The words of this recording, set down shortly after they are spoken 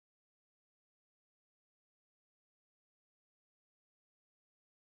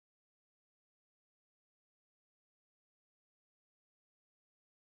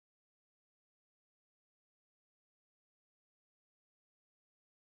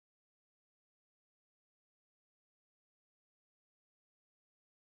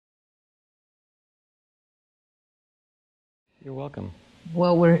You're welcome.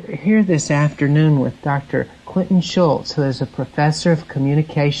 Well, we're here this afternoon with Dr. Quentin Schultze, who is a professor of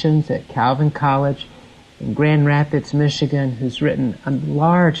communications at Calvin College in Grand Rapids, Michigan, who's written a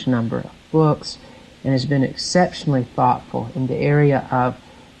large number of books and has been exceptionally thoughtful in the area of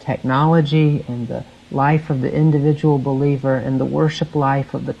technology and the life of the individual believer and the worship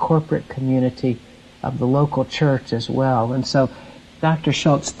life of the corporate community of the local church as well. And so, Dr.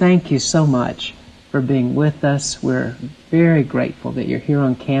 Schultze, thank you so much for being with us. We're very grateful that you're here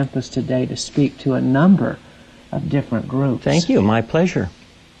on campus today to speak to a number of different groups. Thank you. My pleasure.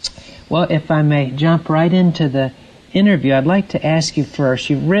 Well, if I may jump right into the interview, I'd like to ask you first.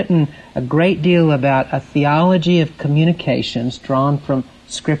 You've written a great deal about a theology of communications drawn from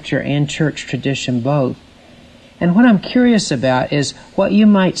Scripture and church tradition both. And what I'm curious about is what you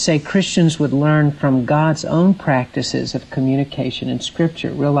might say Christians would learn from God's own practices of communication in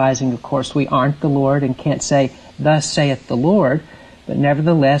Scripture, realizing, of course, we aren't the Lord and can't say, "Thus saith the Lord," but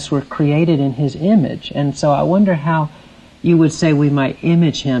nevertheless we're created in His image. And so I wonder how you would say we might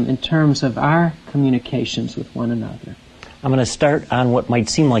image Him in terms of our communications with one another. I'm going to start on what might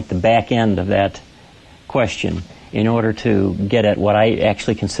seem like the back end of that question in order to get at what I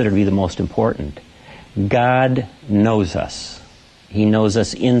actually consider to be the most important. God knows us. He knows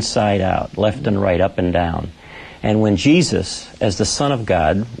us inside out, left and right, up and down. And when Jesus, as the Son of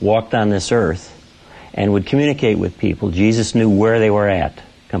God, walked on this earth and would communicate with people, Jesus knew where they were at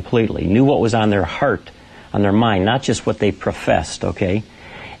completely, knew what was on their heart, on their mind, not just what they professed, okay?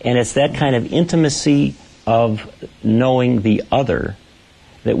 And it's that kind of intimacy of knowing the other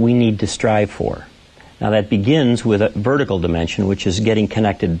that we need to strive for. Now that begins with a vertical dimension, which is getting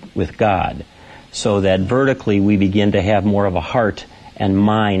connected with God, so that vertically we begin to have more of a heart and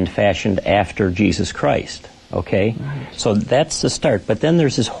mind fashioned after Jesus Christ, okay? Right. So that's the start. But then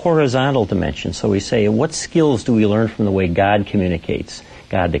there's this horizontal dimension. So we say, what skills do we learn from the way God communicates?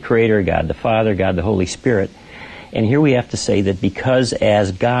 God the Creator, God the Father, God the Holy Spirit. And here we have to say that because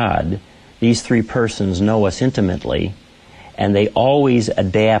as God, these three persons know us intimately, and they always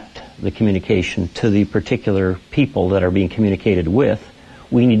adapt the communication to the particular people that are being communicated with,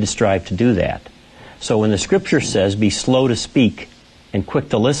 we need to strive to do that. So when the Scripture says, be slow to speak and quick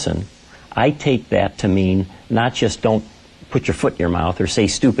to listen, I take that to mean not just don't put your foot in your mouth or say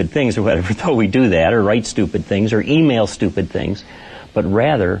stupid things or whatever, though we do that, or write stupid things or email stupid things, but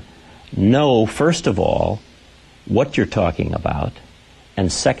rather know, first of all, what you're talking about,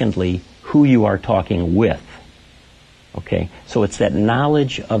 and secondly, who you are talking with. Okay? So it's that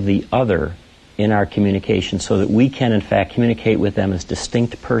knowledge of the other in our communication so that we can, in fact, communicate with them as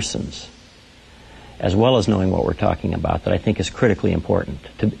distinct persons, as well as knowing what we're talking about, that I think is critically important.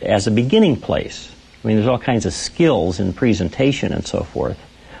 As a beginning place, I mean, there's all kinds of skills in presentation and so forth.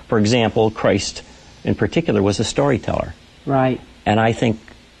 For example, Christ, in particular, was a storyteller. Right. And I think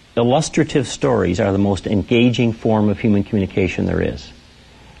illustrative stories are the most engaging form of human communication there is.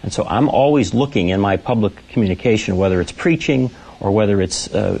 And so I'm always looking in my public communication, whether it's preaching or whether it's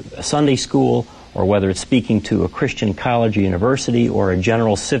a Sunday school or whether it's speaking to a Christian college or university or a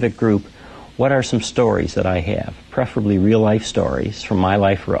general civic group, what are some stories that I have, preferably real-life stories from my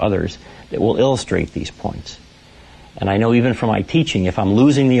life or others, that will illustrate these points. And I know even from my teaching, if I'm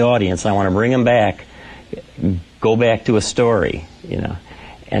losing the audience, I want to bring them back, go back to a story, you know.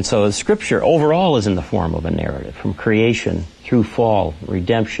 And so the Scripture overall is in the form of a narrative, from creation through fall,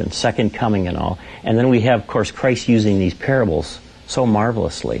 redemption, second coming and all. And then we have, of course, Christ using these parables so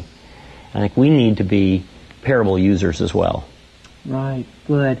marvelously. I think we need to be parable users as well. Right,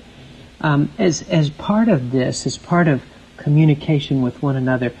 good. As part of this, as part of communication with one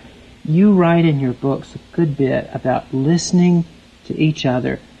another, you write in your books a good bit about listening to each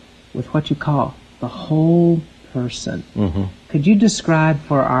other with what you call the whole person. Mm-hmm. Could you describe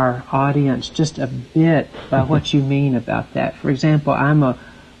for our audience just a bit about what you mean about that? For example, I'm a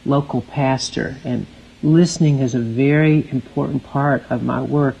local pastor, and listening is a very important part of my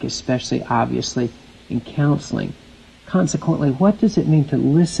work, especially, obviously, in counseling. Consequently, what does it mean to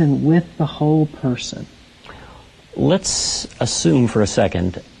listen with the whole person? Let's assume for a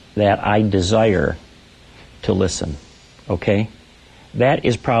second that I desire to listen, okay? That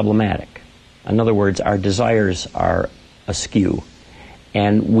is problematic. In other words, our desires are askew,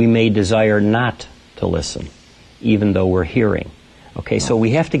 and we may desire not to listen, even though we're hearing. Okay, so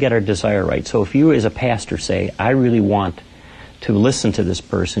we have to get our desire right. So if you as a pastor say, I really want to listen to this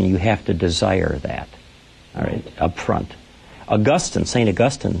person, you have to desire that, all right, up front. St.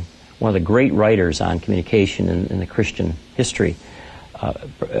 Augustine, one of the great writers on communication in the Christian history,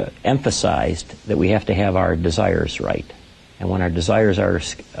 emphasized that we have to have our desires right. And when our desires are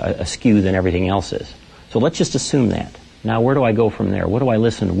askew, then everything else is. So let's just assume that. Now, where do I go from there? What do I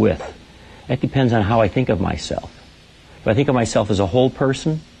listen with? That depends on how I think of myself. If I think of myself as a whole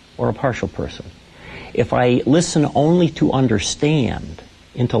person or a partial person. If I listen only to understand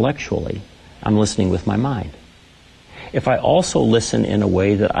intellectually, I'm listening with my mind. If I also listen in a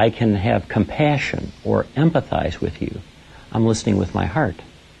way that I can have compassion or empathize with you, I'm listening with my heart.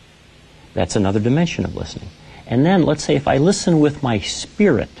 That's another dimension of listening. And then, let's say if I listen with my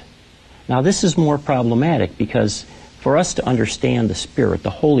spirit. Now, this is more problematic because for us to understand the Spirit, the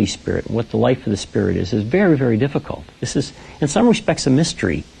Holy Spirit, and what the life of the Spirit is very, very difficult. This is, in some respects, a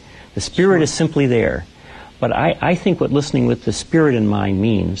mystery. The Spirit is simply there. But I think what listening with the Spirit in mind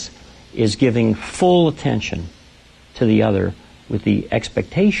means is giving full attention to the other with the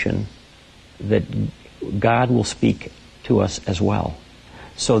expectation that God will speak to us as well.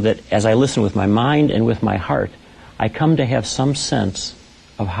 So that as I listen with my mind and with my heart, I come to have some sense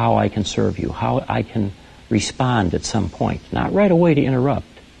of how I can serve you, how I can respond at some point, not right away to interrupt.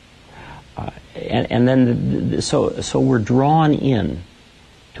 And then, so we're drawn in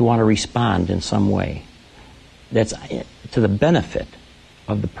to want to respond in some way that's to the benefit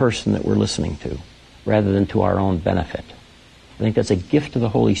of the person that we're listening to, rather than to our own benefit. I think that's a gift of the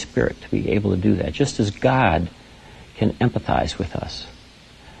Holy Spirit to be able to do that, just as God can empathize with us,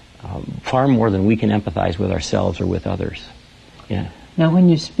 far more than we can empathize with ourselves or with others. Yeah. Now, when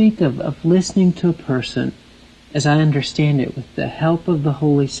you speak of listening to a person, as I understand it, with the help of the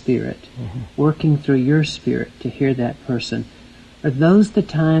Holy Spirit, working through your spirit to hear that person, are those the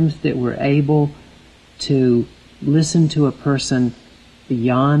times that we're able to listen to a person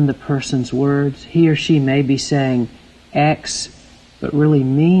beyond the person's words? He or she may be saying X, but really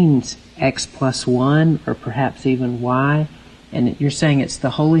means X plus 1, or perhaps even Y. And you're saying it's the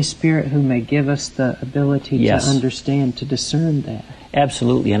Holy Spirit who may give us the ability to understand, to discern that.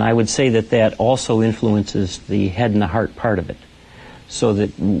 Absolutely, and I would say that that also influences the head and the heart part of it, so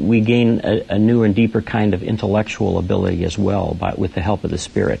that we gain a new and deeper kind of intellectual ability as well with the help of the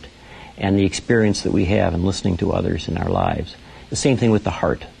Spirit and the experience that we have in listening to others in our lives. The same thing with the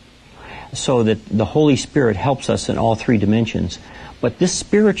heart, so that the Holy Spirit helps us in all three dimensions. But this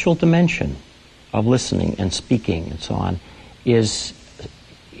spiritual dimension of listening and speaking and so on is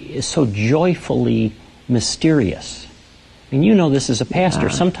so joyfully mysterious. I mean, you know this as a pastor.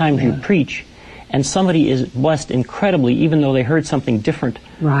 Sometimes you preach and somebody is blessed incredibly even though they heard something different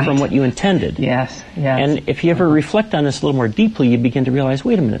from what you intended. Yes. And if you ever reflect on this a little more deeply, you begin to realize,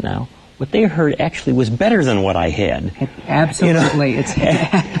 wait a minute now, what they heard actually was better than what I had. Absolutely. It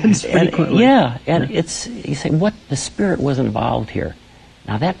happens frequently. And you say, what? The Spirit was involved here.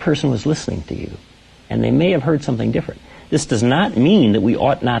 Now that person was listening to you, and they may have heard something different. This does not mean that we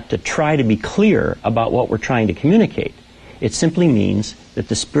ought not to try to be clear about what we're trying to communicate. It simply means that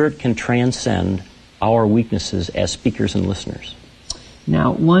the Spirit can transcend our weaknesses as speakers and listeners.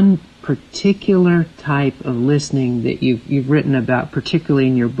 Now, one particular type of listening that you've written about, particularly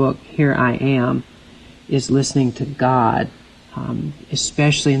in your book, Here I Am, is listening to God,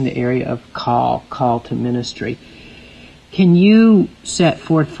 especially in the area of call to ministry. Can you set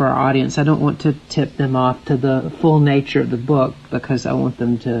forth for our audience, I don't want to tip them off to the full nature of the book because I want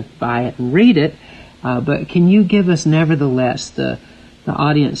them to buy it and read it, but can you give us nevertheless, the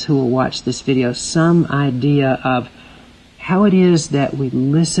audience who will watch this video, some idea of how it is that we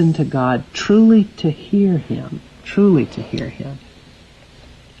listen to God truly to hear Him?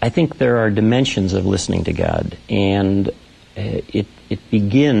 I think there are dimensions of listening to God, and it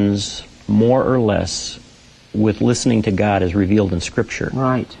begins more or less with listening to God as revealed in Scripture.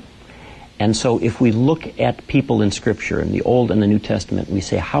 Right. And so if we look at people in Scripture, in the Old and the New Testament, we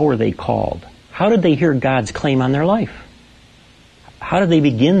say, how are they called? How did they hear God's claim on their life? How did they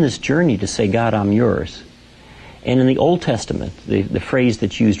begin this journey to say, God, I'm yours? And in the Old Testament, the phrase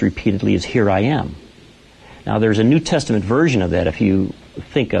that's used repeatedly is, here I am. Now, there's a New Testament version of that if you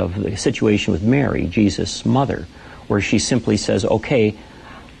think of the situation with Mary, Jesus' mother, where she simply says, okay,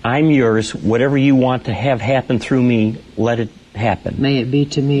 I'm yours. Whatever you want to have happen through me, let it happen. May it be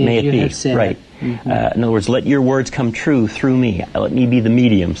to me as you have said. Right. In other words, let your words come true through me. Let me be the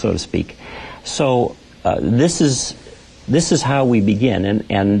medium, so to speak. So this is how we begin.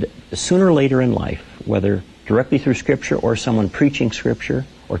 And sooner or later in life, whether directly through Scripture or someone preaching Scripture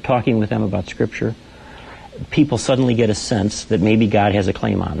or talking with them about Scripture, people suddenly get a sense that maybe God has a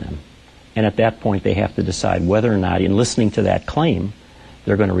claim on them. And at that point, they have to decide whether or not, in listening to that claim,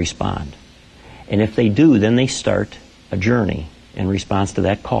 they're going to respond. And if they do, then they start a journey in response to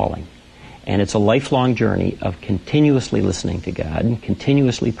that calling. And it's a lifelong journey of continuously listening to God,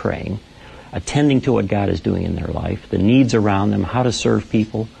 continuously praying, attending to what God is doing in their life, the needs around them, how to serve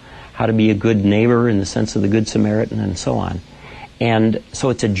people, how to be a good neighbor in the sense of the Good Samaritan, and so on. And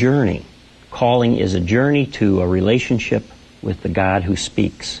so it's a journey. Calling is a journey to a relationship with the God who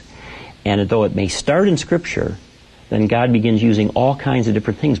speaks. And though it may start in Scripture, then God begins using all kinds of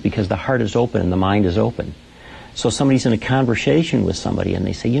different things because the heart is open and the mind is open. So somebody's in a conversation with somebody and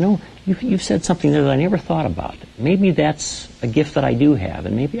they say, you've said something there that I never thought about. Maybe that's a gift that I do have,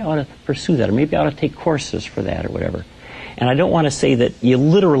 and maybe I ought to pursue that, or maybe I ought to take courses for that, or whatever. And I don't want to say that you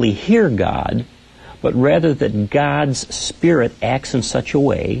literally hear God, but rather that God's Spirit acts in such a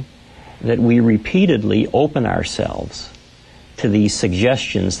way that we repeatedly open ourselves to these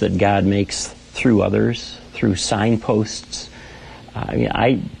suggestions that God makes through others, through signposts.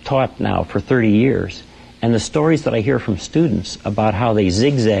 I taught now for 30 years, and the stories that I hear from students about how they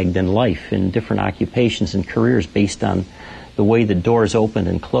zigzagged in life in different occupations and careers based on the way the doors opened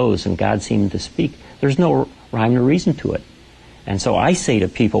and closed and God seemed to speak, there's no rhyme or reason to it. And so I say to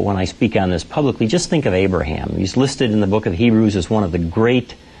people when I speak on this publicly, just think of Abraham. He's listed in the book of Hebrews as one of the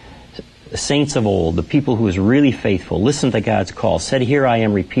great saints of old, the people who was really faithful, listened to God's call, said, "Here I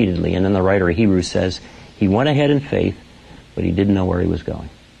am," repeatedly. And then the writer of Hebrews says, he went ahead in faith, but he didn't know where he was going.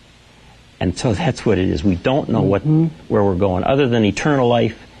 And so that's what it is. We don't know where we're going. Other than eternal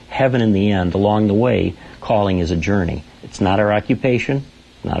life, heaven in the end, along the way, calling is a journey. It's not our occupation,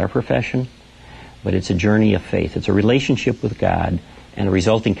 not our profession, but it's a journey of faith. It's a relationship with God and a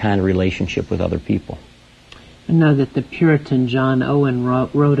resulting kind of relationship with other people. I know that the Puritan John Owen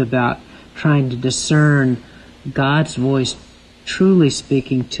wrote about trying to discern God's voice truly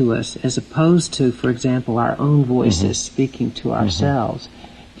speaking to us as opposed to, for example, our own voices speaking to ourselves.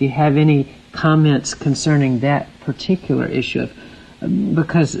 Do you have any comments concerning that particular issue?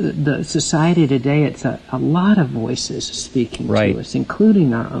 Because the society today, it's a lot of voices speaking to us,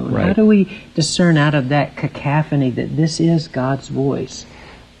 including our own. How do we discern out of that cacophony that this is God's voice?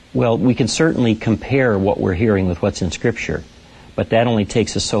 Well, we can certainly compare what we're hearing with what's in Scripture, but that only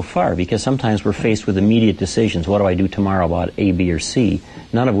takes us so far, because sometimes we're faced with immediate decisions. What do I do tomorrow about A, B, or C?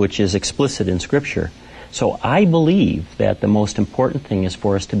 None of which is explicit in Scripture. So I believe that the most important thing is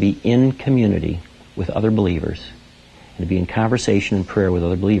for us to be in community with other believers and to be in conversation and prayer with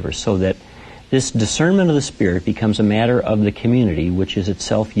other believers, so that this discernment of the Spirit becomes a matter of the community, which is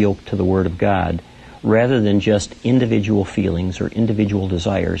itself yoked to the Word of God, rather than just individual feelings or individual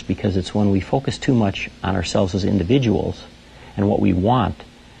desires, because it's when we focus too much on ourselves as individuals and what we want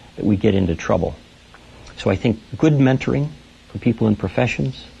that we get into trouble. So I think good mentoring for people in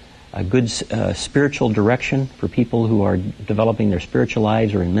professions, a good spiritual direction for people who are developing their spiritual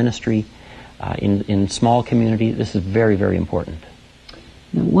lives or in ministry, in small community, this is very, very important.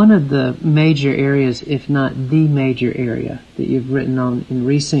 Now, one of the major areas, if not the major area, that you've written on in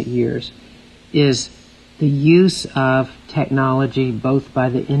recent years is the use of technology both by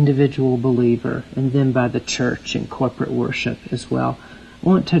the individual believer and then by the church in corporate worship as well. I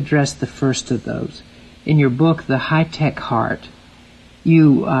want to address the first of those. In your book, The High-Tech Heart,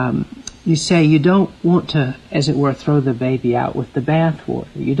 you say you don't want to, as it were, throw the baby out with the bathwater.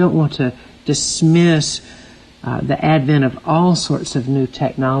 You don't want to dismiss the advent of all sorts of new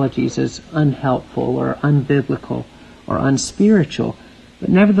technologies as unhelpful or unbiblical or unspiritual. But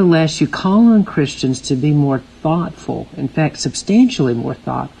nevertheless, you call on Christians to be more thoughtful, in fact, substantially more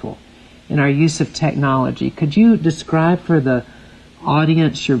thoughtful in our use of technology. Could you describe for the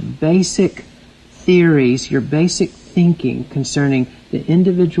audience your basic theories, your basic thinking concerning the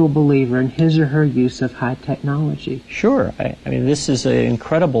individual believer and his or her use of high technology? Sure. I mean, this is an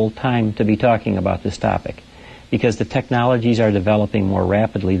incredible time to be talking about this topic, because the technologies are developing more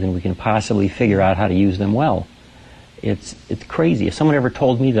rapidly than we can possibly figure out how to use them well. It's crazy. If someone ever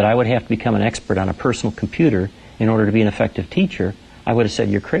told me that I would have to become an expert on a personal computer in order to be an effective teacher, I would have said,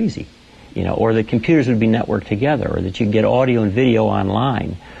 you're crazy. Or that computers would be networked together, or that you'd get audio and video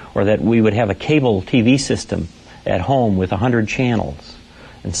online, or that we would have a cable TV system at home with 100 channels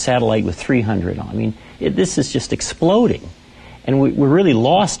and satellite with 300 on. I mean, this is just exploding. And we're really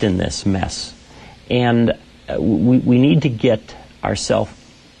lost in this mess. And we need to get ourselves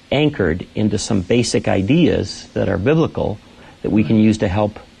anchored into some basic ideas that are biblical that we can use to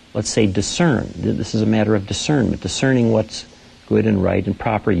help, let's say, discern. This is a matter of discernment, discerning what's good and right and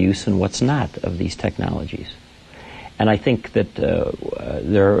proper use and what's not of these technologies. And I think that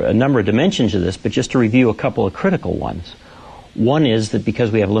there are a number of dimensions of this, but just to review a couple of critical ones. One is that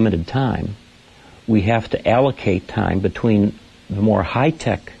because we have limited time, we have to allocate time between the more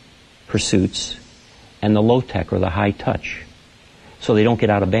high-tech pursuits and the low-tech or the high-touch, so they don't get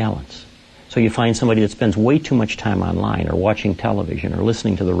out of balance. So you find somebody that spends way too much time online or watching television or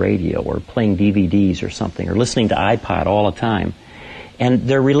listening to the radio or playing DVDs or something or listening to iPod all the time. And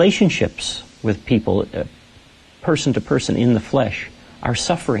their relationships with people, person to person in the flesh, are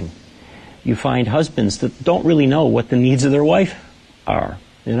suffering. You find husbands that don't really know what the needs of their wife are,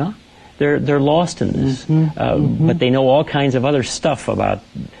 you know? They're lost in this. But they know all kinds of other stuff about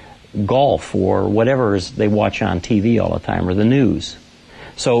golf or whatever they watch on TV all the time, or the news.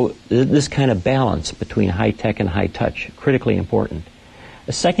 So this kind of balance between high tech and high touch, critically important.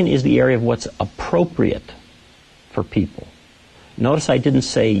 The second is the area of what's appropriate for people. Notice I didn't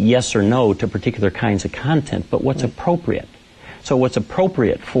say yes or no to particular kinds of content, but what's appropriate. So what's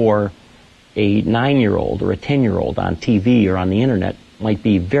appropriate for a 9-year-old or a 10-year-old on TV or on the internet might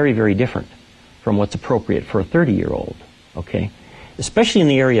be very, very different from what's appropriate for a 30-year-old, okay? Especially in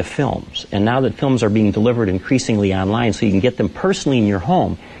the area of films. And now that films are being delivered increasingly online so you can get them personally in your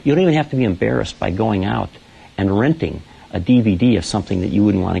home, you don't even have to be embarrassed by going out and renting a DVD of something that you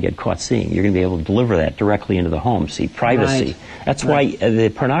wouldn't want to get caught seeing. You're going to be able to deliver that directly into the home. See, privacy. Right. That's why the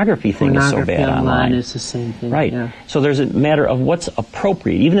pornography thing is so bad online. Is the same thing. Right. Yeah. So there's a matter of what's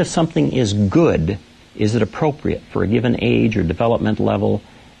appropriate. Even if something is good, is it appropriate for a given age or development level?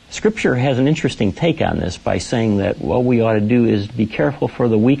 Scripture has an interesting take on this by saying that what we ought to do is be careful for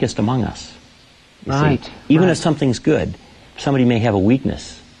the weakest among us. Right. See? Even if something's good, somebody may have a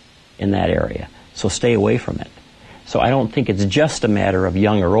weakness in that area. So stay away from it. So I don't think it's just a matter of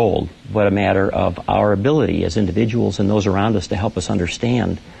young or old, but a matter of our ability as individuals and those around us to help us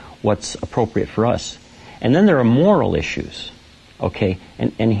understand what's appropriate for us. And then there are moral issues, okay?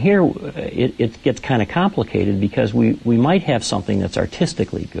 And here it gets kind of complicated because we might have something that's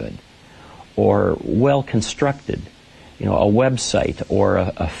artistically good or well-constructed, you know, a website or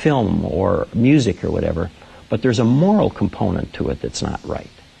a film or music or whatever, but there's a moral component to it that's not right.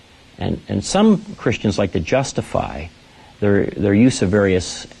 And some Christians like to justify their use of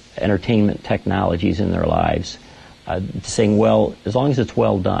various entertainment technologies in their lives, saying, well, as long as it's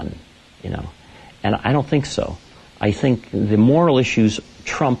well done, you know. And I don't think so. I think the moral issues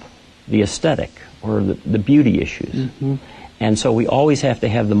trump the aesthetic or the beauty issues. And so we always have to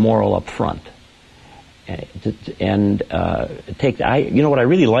have the moral up front. And you know what I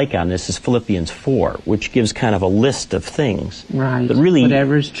really like on this is Philippians 4, which gives kind of a list of things. Right. That really,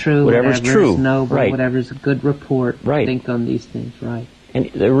 whatever's true, whatever's noble, right. Whatever's a good report. Right. Think on these things. Right.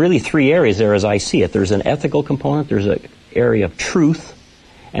 And there are really three areas there as I see it. There's an ethical component, there's an area of truth,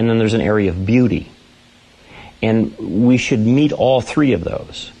 and then there's an area of beauty. And we should meet all three of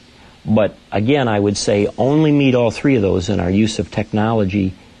those. But again, I would say only meet all three of those in our use of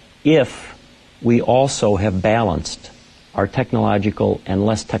technology if we also have balanced our technological and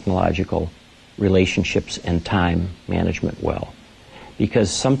less technological relationships and time management well. Because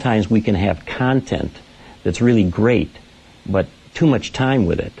sometimes we can have content that's really great, but too much time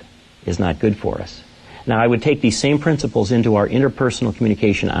with it is not good for us. Now, I would take these same principles into our interpersonal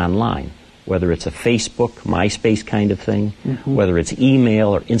communication online, whether it's a Facebook, MySpace kind of thing, whether it's email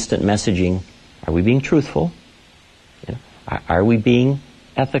or instant messaging. Are we being truthful? You know, are we being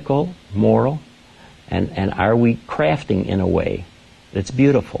ethical, moral? And are we crafting in a way that's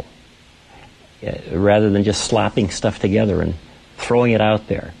beautiful, rather than just slopping stuff together and throwing it out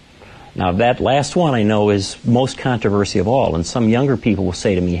there? Now, that last one I know is most controversy of all, and some younger people will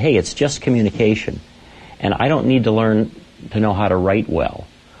say to me, hey, it's just communication, and I don't need to learn to know how to write well,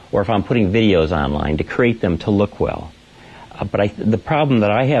 or if I'm putting videos online, to create them to look well. But the problem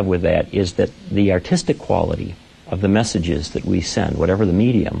that I have with that is that the artistic quality of the messages that we send, whatever the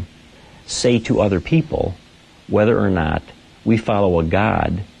medium, say to other people whether or not we follow a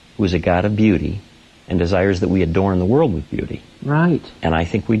God who is a God of beauty and desires that we adorn the world with beauty. Right. And I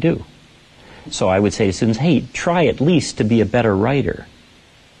think we do. So I would say to students, hey, try at least to be a better writer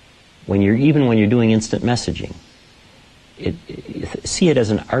even when you're doing instant messaging. See it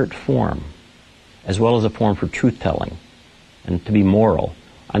as an art form as well as a form for truth-telling and to be moral.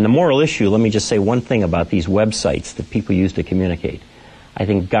 On the moral issue, let me just say one thing about these websites that people use to communicate. I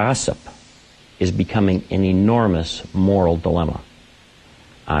think gossip is becoming an enormous moral dilemma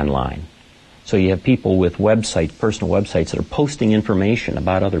online. So you have people with websites, personal websites, that are posting information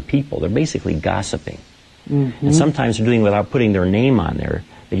about other people. They're basically gossiping. And sometimes they're doing it without putting their name on there.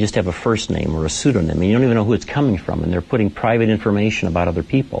 They just have a first name or a pseudonym, and you don't even know who it's coming from, and they're putting private information about other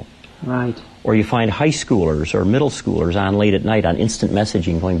people. Right. Or you find high schoolers or middle schoolers on late at night on instant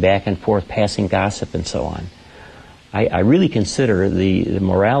messaging, going back and forth, passing gossip and so on. I really consider the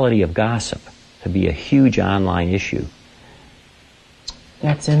morality of gossip to be a huge online issue.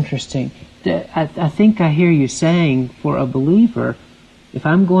 That's interesting. I think I hear you saying, for a believer, if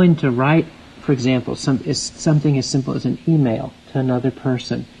I'm going to write, for example, something as simple as an email to another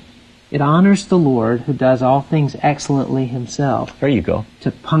person, It honors the Lord who does all things excellently himself. There you go.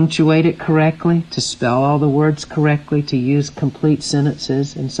 To punctuate it correctly, to spell all the words correctly, to use complete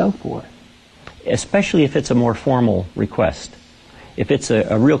sentences, and so forth. Especially if it's a more formal request. If it's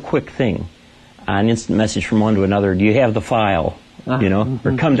a real quick thing, an instant message from one to another, do you have the file?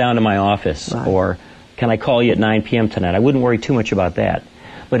 Or come down to my office, right. Or can I call you at 9 p.m. tonight? I wouldn't worry too much about that.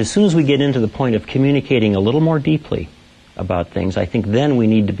 But as soon as we get into the point of communicating a little more deeply about things, I think then we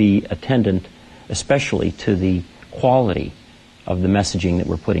need to be attendant, especially to the quality of the messaging that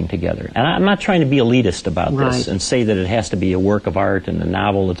we're putting together. And I'm not trying to be elitist about this and say that it has to be a work of art and a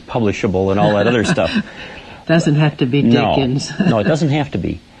novel that's publishable and all that other stuff. Doesn't have to be Dickens. No, it doesn't have to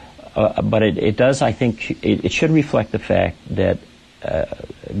be. But it does, I think, it should reflect the fact that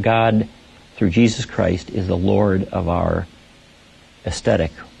God, through Jesus Christ, is the Lord of our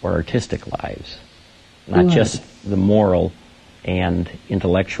aesthetic or artistic lives, not just the moral and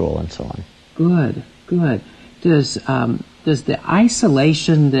intellectual and so on. Good. Does the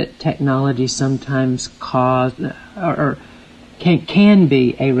isolation that technology sometimes cause, or can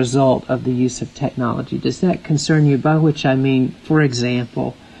be a result of the use of technology, does that concern you? By which I mean, for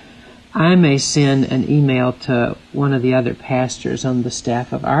example, I may send an email to one of the other pastors on the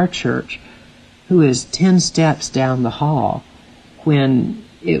staff of our church who is 10 steps down the hall, when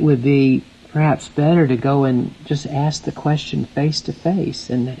it would be perhaps better to go and just ask the question face to face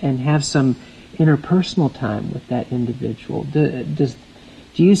and have some interpersonal time with that individual. Do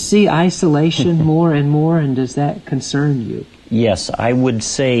you see isolation more and more, and does that concern you? Yes, I would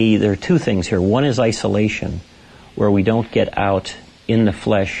say there are two things here. One is isolation, where we don't get out in the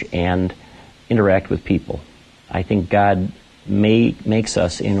flesh and interact with people. I think God makes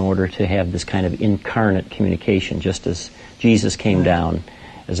us in order to have this kind of incarnate communication, just as Jesus came down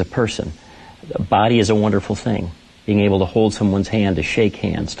as a person. The body is a wonderful thing. Being able to hold someone's hand, to shake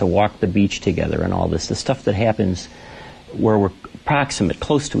hands, to walk the beach together and all this. The stuff that happens where we're proximate,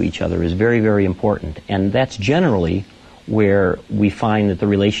 close to each other, is very, very important. And that's generally where we find that the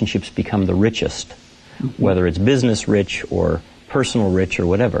relationships become the richest, whether it's business rich or personal rich or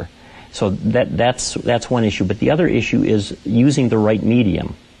whatever. So that's one issue. But the other issue is using the right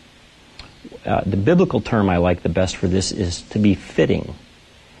medium. The biblical term I like the best for this is to be fitting.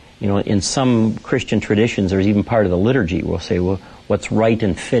 In some Christian traditions, there's even part of the liturgy we'll say, well, what's right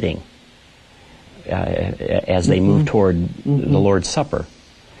and fitting as they move toward the Lord's Supper.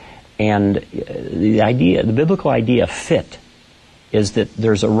 And the biblical idea of fit is that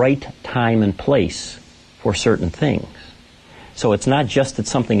there's a right time and place for certain things. So it's not just that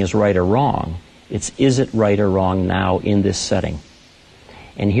something is right or wrong, it's is it right or wrong now in this setting.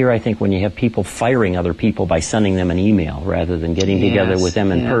 And here I think when you have people firing other people by sending them an email rather than getting together with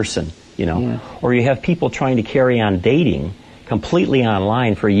them in person, or you have people trying to carry on dating completely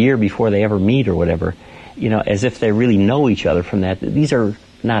online for a year before they ever meet or whatever, as if they really know each other from that. These are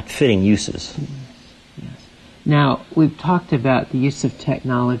not fitting uses. Yes. Now, we've talked about the use of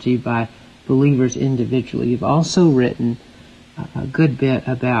technology by believers individually. You've also written a good bit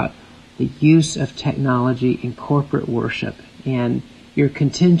about the use of technology in corporate worship, and your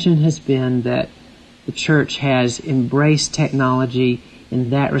contention has been that the church has embraced technology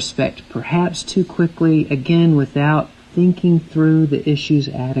in that respect perhaps too quickly, again without thinking through the issues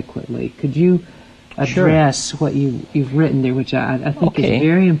adequately. Could you address what you've written there, which I think is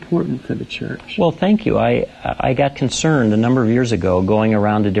very important for the church? Well, thank you. I got concerned a number of years ago going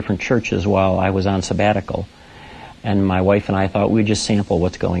around to different churches while I was on sabbatical. And my wife and I thought we'd just sample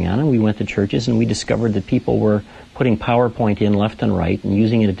what's going on. And we went to churches and we discovered that people were putting PowerPoint in left and right and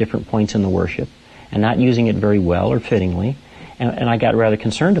using it at different points in the worship and not using it very well or fittingly. And I got rather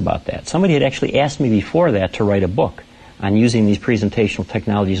concerned about that. Somebody had actually asked me before that to write a book on using these presentational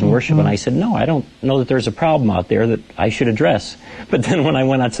technologies in worship. And I said, no, I don't know that there's a problem out there that I should address. But then when I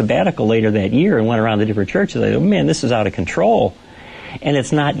went on sabbatical later that year and went around the different churches, I thought, man, this is out of control. And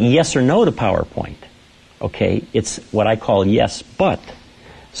it's not yes or no to PowerPoint. Okay, it's what I call yes, but.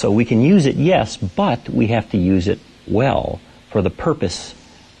 So we can use it, yes, but we have to use it well for the purpose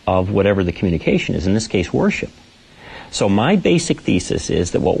of whatever the communication is, in this case, worship. So my basic thesis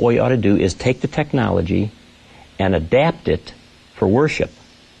is that what we ought to do is take the technology and adapt it for worship,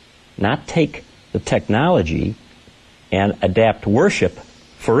 not take the technology and adapt worship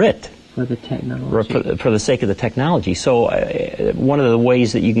for it. For the technology. For the sake of the technology. So one of the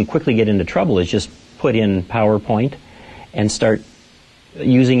ways that you can quickly get into trouble is just put in PowerPoint and start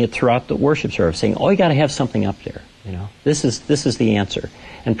using it throughout the worship service, saying, oh, you got to have something up there. This is the answer.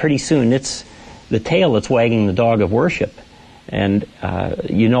 And pretty soon it's the tail that's wagging the dog of worship. And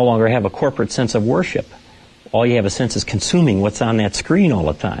you no longer have a corporate sense of worship. All you have a sense is consuming what's on that screen all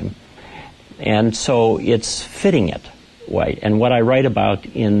the time. And so it's fitting it. Right. And what I write about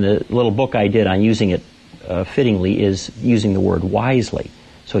in the little book I did on using it fittingly is using the word wisely.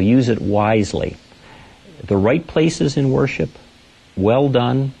 So use it wisely. The right places in worship, well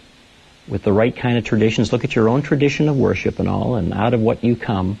done, with the right kind of traditions. Look at your own tradition of worship and all, and out of what you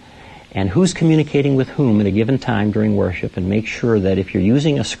come, and who's communicating with whom at a given time during worship, and make sure that if you're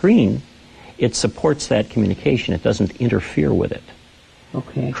using a screen, it supports that communication. It doesn't interfere with it.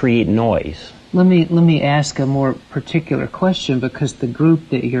 Okay. Create noise. Let me ask a more particular question, because the group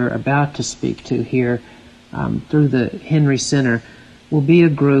that you're about to speak to here through the Henry Center will be a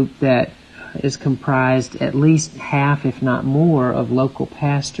group that is comprised at least half, if not more, of local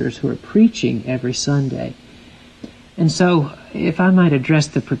pastors who are preaching every Sunday. And so, if I might address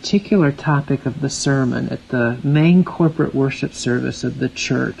the particular topic of the sermon at the main corporate worship service of the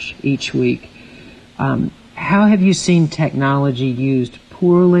church each week, how have you seen technology used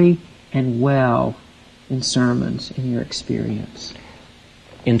poorly and well in sermons in your experience?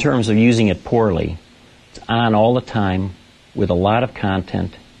 In terms of using it poorly, it's on all the time with a lot of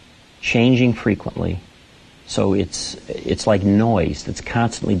content, changing frequently. So it's like noise that's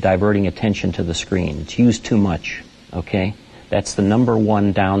constantly diverting attention to the screen. It's used too much, okay? That's the number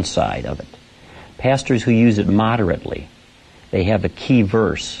one downside of it. Pastors who use it moderately, they have a key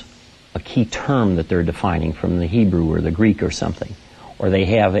verse, a key term that they're defining from the Hebrew or the Greek or something. Or they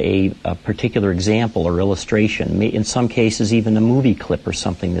have a particular example or illustration, in some cases even a movie clip or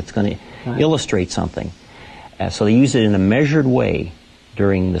something that's going to illustrate something. So they use it in a measured way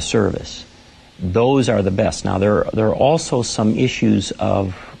during the service. Those are the best. Now there are also some issues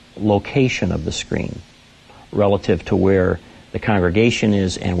of location of the screen relative to where the congregation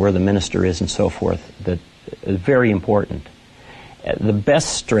is and where the minister is and so forth. That is very important. The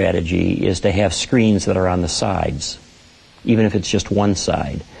best strategy is to have screens that are on the sides, even if it's just one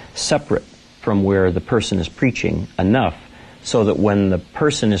side, separate from where the person is preaching enough so that when the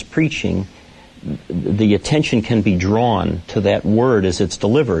person is preaching, the attention can be drawn to that word as it's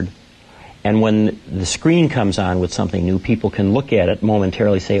delivered. And when the screen comes on with something new, people can look at it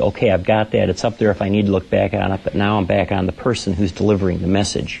momentarily, say, okay, I've got that, it's up there if I need to look back on it, but now I'm back on the person who's delivering the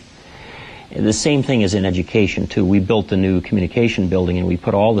message. The same thing is in education, too. We built a new communication building, and we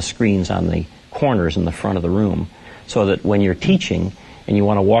put all the screens on the corners in the front of the room, so that when you're teaching and you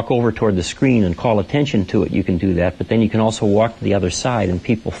want to walk over toward the screen and call attention to it, you can do that, but then you can also walk to the other side and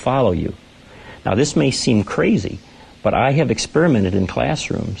people follow you. Now, this may seem crazy, but I have experimented in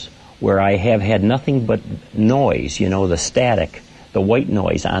classrooms where I have had nothing but noise, the static, the white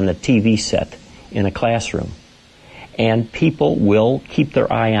noise on the TV set in a classroom. And people will keep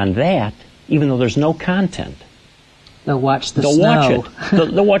their eye on that even though there's no content. They'll watch the snow. Watch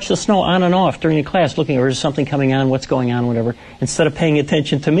it. They'll watch the snow on and off during the class, looking, or is something coming on, what's going on, whatever, instead of paying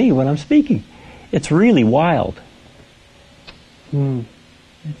attention to me when I'm speaking. It's really wild. That's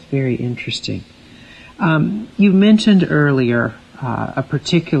very interesting. You mentioned earlier a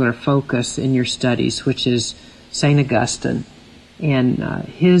particular focus in your studies, which is St. Augustine, and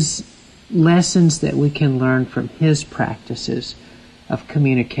his lessons that we can learn from his practices of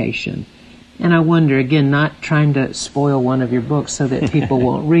communication. And I wonder, again, not trying to spoil one of your books so that people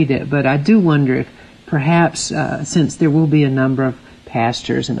won't read it, but I do wonder if perhaps, since there will be a number of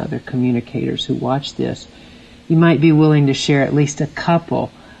pastors and other communicators who watch this, you might be willing to share at least a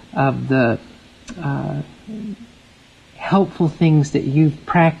couple of the helpful things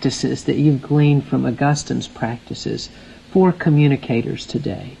practices that you've gleaned from Augustine's practices for communicators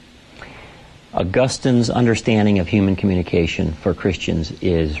today. Augustine's understanding of human communication for Christians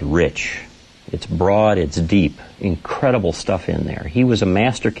is rich. It's broad, it's deep, incredible stuff in there. He was a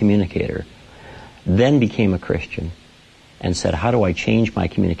master communicator, then became a Christian, and said, how do I change my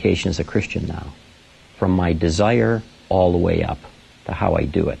communication as a Christian now? From my desire all the way up to how I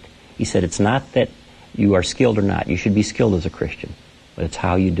do it. He said, it's not that you are skilled or not. You should be skilled as a Christian, but it's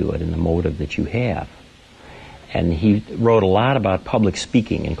how you do it and the motive that you have. And he wrote a lot about public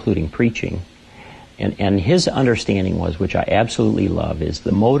speaking, including preaching. And his understanding was, which I absolutely love, is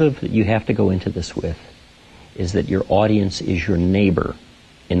the motive that you have to go into this with is that your audience is your neighbor,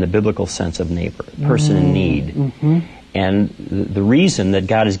 in the biblical sense of neighbor, person in need. Mm-hmm. And the reason that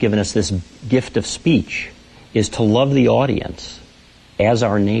God has given us this gift of speech is to love the audience as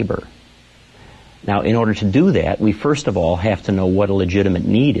our neighbor. Now, in order to do that, we first of all have to know what a legitimate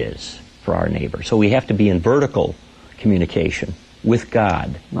need is for our neighbor. So we have to be in vertical communication with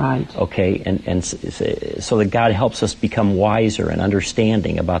God. Right. Okay, and so that God helps us become wiser and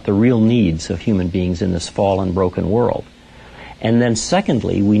understanding about the real needs of human beings in this fallen, broken world. And then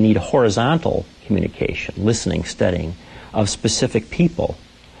secondly, we need horizontal communication, listening, studying, of specific people,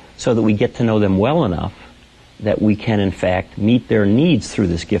 so that we get to know them well enough that we can, in fact, meet their needs through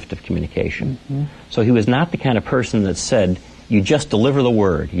this gift of communication. Mm-hmm. So he was not the kind of person that said, you just deliver the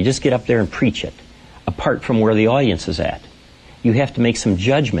word, you just get up there and preach it, apart from where the audience is at. You have to make some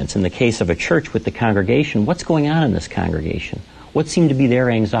judgments. In the case of a church with the congregation, what's going on in this congregation? What seem to be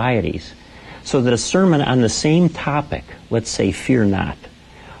their anxieties? So that a sermon on the same topic, let's say fear not,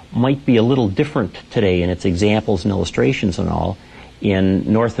 might be a little different today in its examples and illustrations and all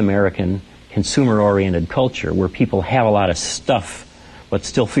in North American consumer-oriented culture, where people have a lot of stuff but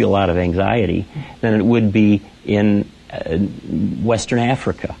still feel a lot of anxiety, than it would be in Western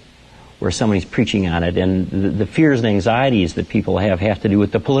Africa, where somebody's preaching on it, and the fears and anxieties that people have to do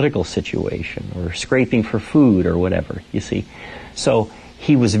with the political situation or scraping for food or whatever, you see. So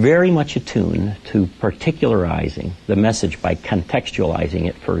he was very much attuned to particularizing the message by contextualizing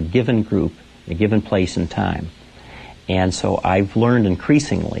it for a given group, a given place and time. And so I've learned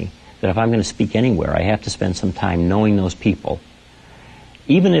increasingly that if I'm going to speak anywhere, I have to spend some time knowing those people.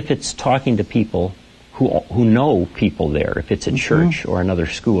 Even if it's talking to people who know people there, if it's a church or another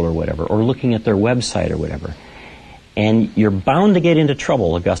school or whatever, or looking at their website or whatever. And you're bound to get into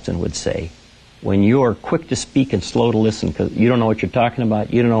trouble, Augustine would say, when you're quick to speak and slow to listen, because you don't know what you're talking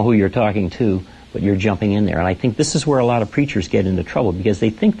about, you don't know who you're talking to, but you're jumping in there. And I think this is where a lot of preachers get into trouble, because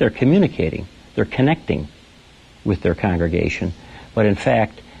they think they're communicating, they're connecting with their congregation, but in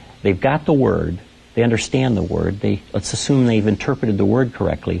fact, they've got the word, they understand the word, let's assume they've interpreted the word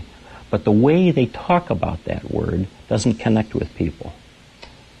correctly, but the way they talk about that word doesn't connect with people,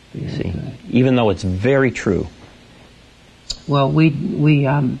 you see, even though it's very true. Well, we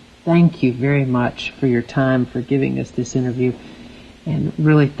thank you very much for your time, for giving us this interview, and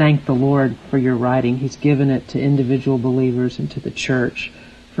really thank the Lord for your writing. He's given it to individual believers and to the church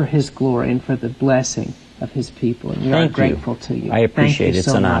for His glory and for the blessing of His people. And we are grateful to you. I appreciate it. It's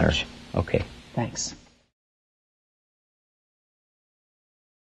an honor. Much. Okay. Thanks.